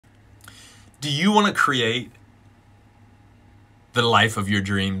Do you want to create the life of your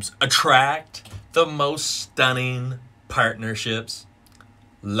dreams? Attract the most stunning partnerships,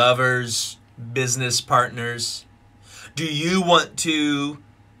 lovers, business partners? Do you want to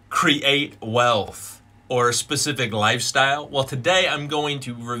create wealth or a specific lifestyle? Well, today I'm going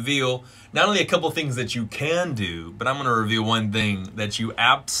to reveal not only a couple things that you can do, but I'm going to reveal one thing that you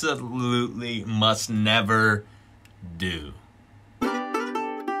absolutely must never do.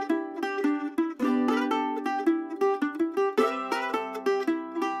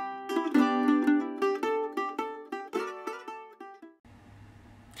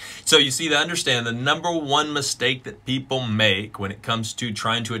 So you see, to understand, the number one mistake that people make when it comes to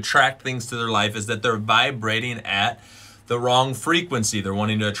trying to attract things to their life is that they're vibrating at the wrong frequency. They're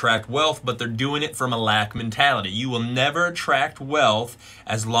wanting to attract wealth, but they're doing it from a lack mentality. You will never attract wealth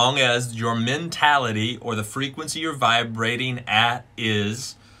as long as your mentality or the frequency you're vibrating at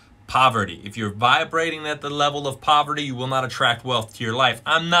is poverty. If you're vibrating at the level of poverty, you will not attract wealth to your life.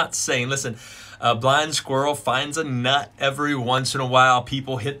 I'm not saying, listen, a blind squirrel finds a nut every once in a while.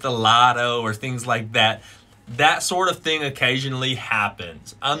 People hit the lotto or things like that. That sort of thing occasionally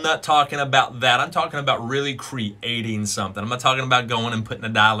happens. I'm not talking about that. I'm talking about really creating something. I'm not talking about going and putting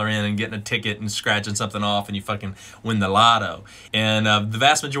 $1 in and getting a ticket and scratching something off and you fucking win the lotto. And the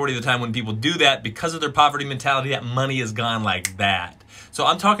vast majority of the time when people do that, because of their poverty mentality, that money is gone like that. So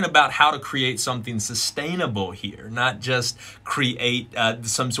I'm talking about how to create something sustainable here, not just create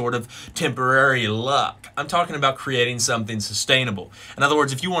some sort of temporary luck. I'm talking about creating something sustainable. In other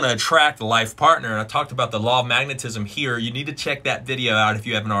words, if you want to attract a life partner, and I talked about the law of magnetism here, you need to check that video out if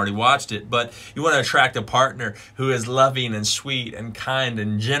you haven't already watched it, but you want to attract a partner who is loving and sweet and kind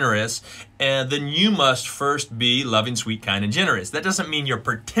and generous, and then you must first be loving, sweet, kind, and generous. That doesn't mean you're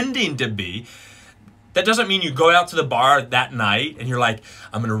pretending to be. That doesn't mean you go out to the bar that night and you're like,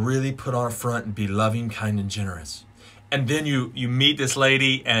 I'm going to really put on a front and be loving, kind, and generous. And then you meet this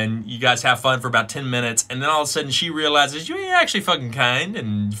lady and you guys have fun for about 10 minutes. And then all of a sudden she realizes you ain't actually fucking kind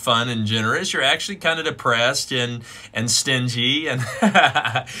and fun and generous. You're actually kind of depressed and stingy. And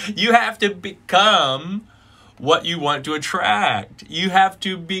you have to become what you want to attract. You have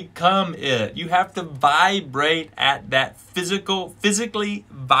to become it. You have to vibrate at that physically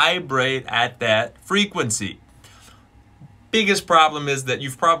vibrate at that frequency. Biggest problem is that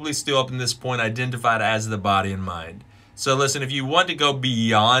you've probably still up to this point identified as the body and mind. So listen, if you want to go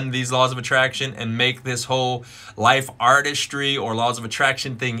beyond these laws of attraction and make this whole life artistry or laws of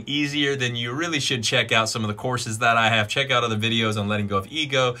attraction thing easier, then you really should check out some of the courses that I have. Check out other videos on letting go of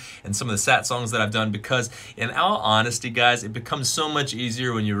ego and some of the sat songs that I've done, because in all honesty, guys, it becomes so much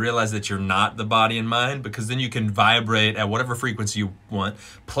easier when you realize that you're not the body and mind, because then you can vibrate at whatever frequency you want,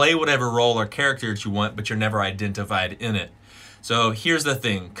 play whatever role or character that you want, but you're never identified in it. So here's the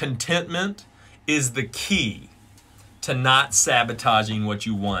thing. Contentment is the key to not sabotaging what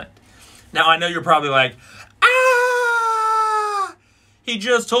you want. Now, I know you're probably like, he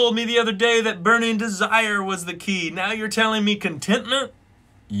just told me the other day that burning desire was the key. Now you're telling me contentment?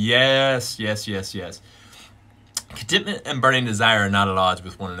 Yes, yes, yes, yes. Contentment and burning desire are not at odds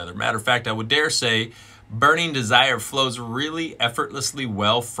with one another. Matter of fact, I would dare say burning desire flows really effortlessly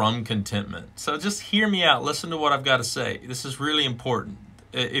well from contentment. So just hear me out. Listen to what I've got to say. This is really important.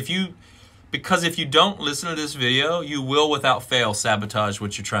 Because if you don't listen to this video, you will without fail sabotage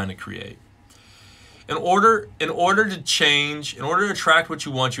what you're trying to create. In order to attract what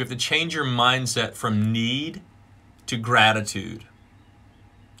you want, you have to change your mindset from need to gratitude.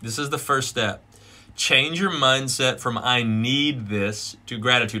 This is the first step. Change your mindset from I need this to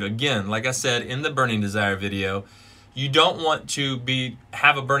gratitude. Again, like I said in the burning desire video, you don't want to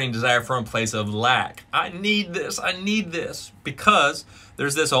have a burning desire from a place of lack. I need this, because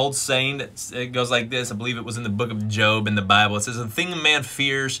there's this old saying that it goes like this. I believe it was in the book of Job in the Bible. It says, the thing a man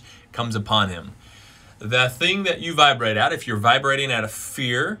fears comes upon him. The thing that you vibrate at, if you're vibrating at a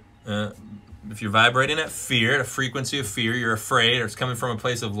fear, at a frequency of fear, you're afraid, or it's coming from a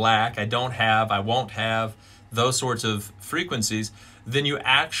place of lack, I don't have, I won't have, those sorts of frequencies, then you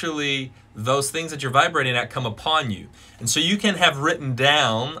actually, those things that you're vibrating at come upon you. And so you can have written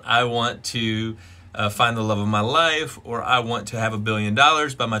down, I want to find the love of my life, or I want to have $1 billion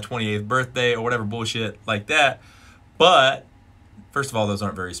by my 28th birthday, or whatever bullshit like that. But first of all, those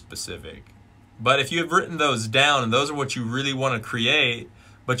aren't very specific. But if you have written those down and those are what you really want to create,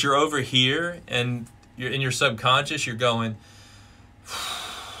 but you're over here and you're in your subconscious, you're going,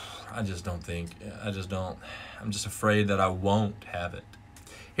 I'm just afraid that I won't have it.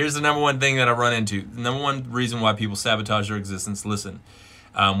 Here's the number one thing that I run into. The number one reason why people sabotage their existence. Listen,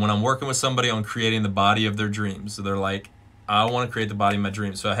 when I'm working with somebody on creating the body of their dreams, so they're like, I want to create the body of my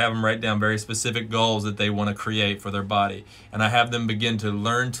dreams. So I have them write down very specific goals that they want to create for their body. And I have them begin to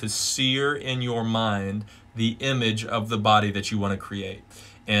learn to sear in your mind the image of the body that you want to create.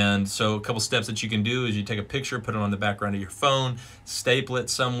 And so a couple steps that you can do is you take a picture, put it on the background of your phone, staple it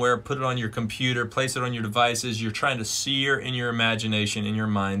somewhere, put it on your computer, place it on your devices. You're trying to sear in your imagination, in your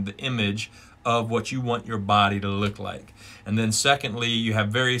mind, the image of what you want your body to look like. And then secondly, you have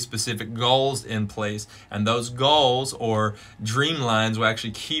very specific goals in place, and those goals or dream lines will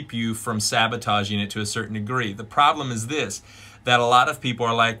actually keep you from sabotaging it to a certain degree. The problem is this, that a lot of people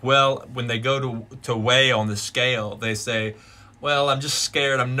are like, well, when they go to weigh on the scale, they say, well, I'm just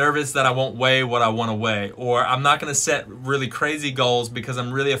scared, I'm nervous that I won't weigh what I want to weigh, or I'm not going to set really crazy goals because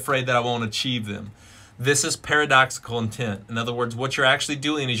I'm really afraid that I won't achieve them. This is paradoxical intent. In other words, what you're actually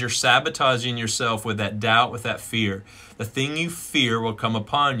doing is you're sabotaging yourself with that doubt, with that fear. The thing you fear will come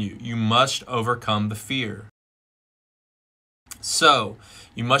upon you. You must overcome the fear. So,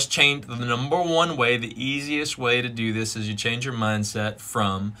 you must change. The number one way, the easiest way to do this is you change your mindset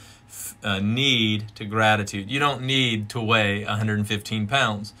from need to gratitude. You don't need to weigh 115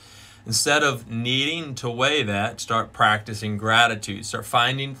 pounds. Instead of needing to weigh that, start practicing gratitude. Start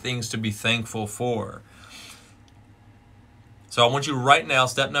finding things to be thankful for. So I want you right now,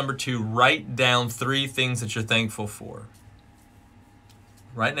 step number 2, write down 3 things that you're thankful for.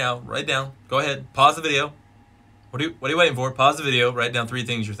 Right now, write down. Go ahead, pause the video. What are you waiting for? Pause the video, write down 3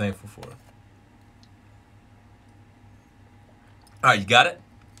 things you're thankful for. All right, you got it?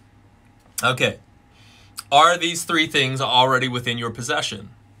 Okay. Are these 3 things already within your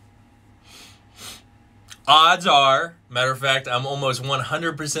possession? Odds are, matter of fact, I'm almost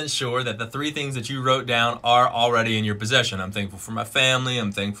 100% sure that the 3 things that you wrote down are already in your possession. I'm thankful for my family.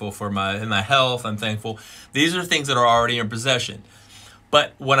 I'm thankful for my health. I'm thankful. These are things that are already in your possession.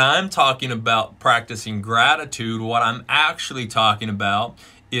 But when I'm talking about practicing gratitude, what I'm actually talking about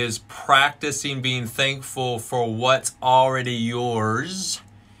is practicing being thankful for what's already yours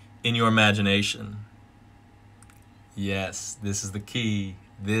in your imagination. Yes, this is the key.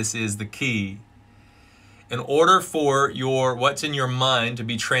 This is the key. In order for what's in your mind to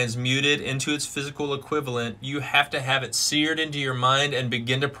be transmuted into its physical equivalent, you have to have it seared into your mind and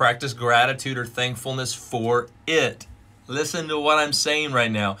begin to practice gratitude or thankfulness for it. Listen to what I'm saying right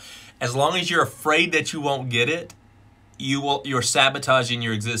now. As long as you're afraid that you won't get it, you're sabotaging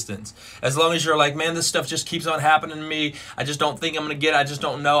your existence. As long as you're like, man, this stuff just keeps on happening to me. I just don't think I'm going to get it. I just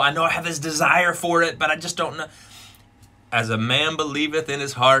don't know. I know I have this desire for it, but I just don't know. As a man believeth in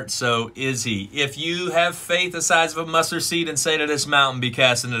his heart, so is he. If you have faith the size of a mustard seed and say to this mountain, be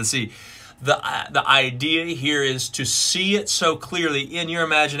cast into the sea. The idea here is to see it so clearly in your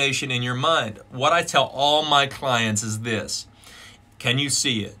imagination, in your mind. What I tell all my clients is this. Can you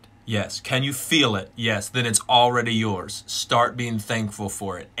see it? Yes. Can you feel it? Yes. Then it's already yours. Start being thankful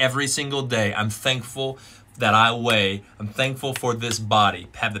for it. Every single day, I'm thankful that I weigh. I'm thankful for this body.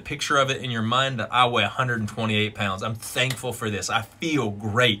 Have the picture of it in your mind that I weigh 128 pounds. I'm thankful for this. I feel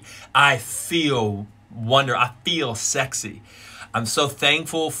great. I feel wonder. I feel sexy. I'm so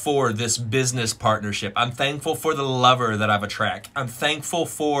thankful for this business partnership. I'm thankful for the lover that I've attracted. I'm thankful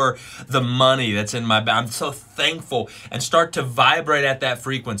for the money that's in my bank. I'm so thankful, and start to vibrate at that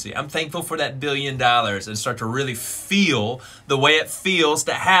frequency. I'm thankful for that $1 billion, and start to really feel the way it feels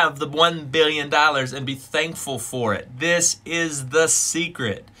to have the $1 billion and be thankful for it. This is the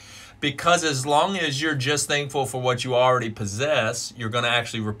secret. Because as long as you're just thankful for what you already possess, you're going to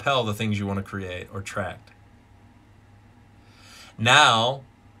actually repel the things you want to create or attract. Now,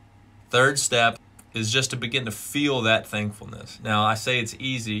 third step is just to begin to feel that thankfulness. Now, I say it's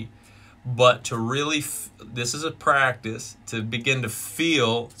easy, but to really, this is a practice to begin to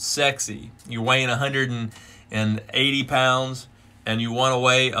feel sexy. You're weighing 180 pounds and you want to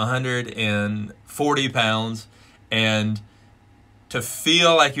weigh 140 pounds, and to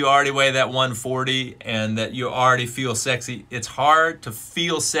feel like you already weigh that 140 and that you already feel sexy. It's hard to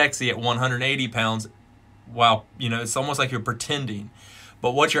feel sexy at 180 pounds. Wow, it's almost like you're pretending.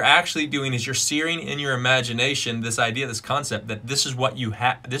 But what you're actually doing is you're searing in your imagination this idea, this concept that this is what you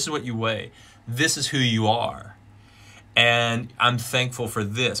have, this is what you weigh, this is who you are. And I'm thankful for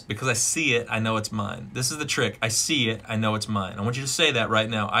this because I see it, I know it's mine. This is the trick. I see it, I know it's mine. I want you to say that right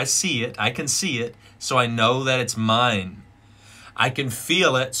now. I see it, I can see it, so I know that it's mine. I can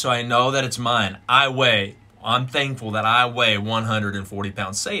feel it, so I know that it's mine. I'm thankful that I weigh 140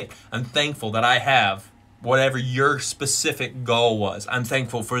 pounds. Say it. I'm thankful that I have whatever your specific goal was. I'm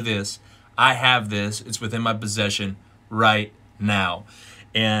thankful for this. I have this. It's within my possession right now.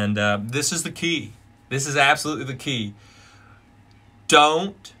 And this is the key. This is absolutely the key.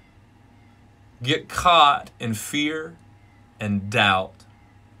 Don't get caught in fear and doubt.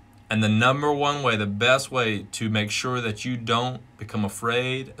 And the number one way, the best way to make sure that you don't become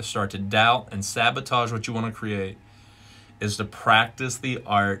afraid, start to doubt, and sabotage what you want to create is to practice the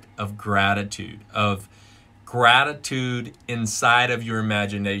art of gratitude inside of your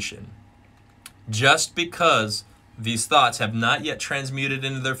imagination. Just because these thoughts have not yet transmuted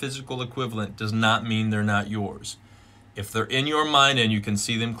into their physical equivalent does not mean they're not yours. If they're in your mind and you can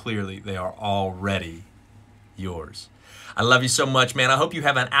see them clearly, they are already yours. I love you so much, man. I hope you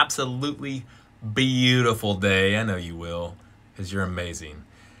have an absolutely beautiful day. I know you will, because you're amazing.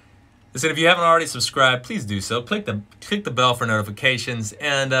 Listen, if you haven't already subscribed, please do so. Click the bell for notifications,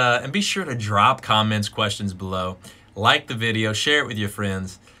 and be sure to drop comments, questions below. Like the video, share it with your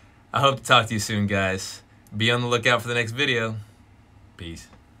friends. I hope to talk to you soon, guys. Be on the lookout for the next video. Peace.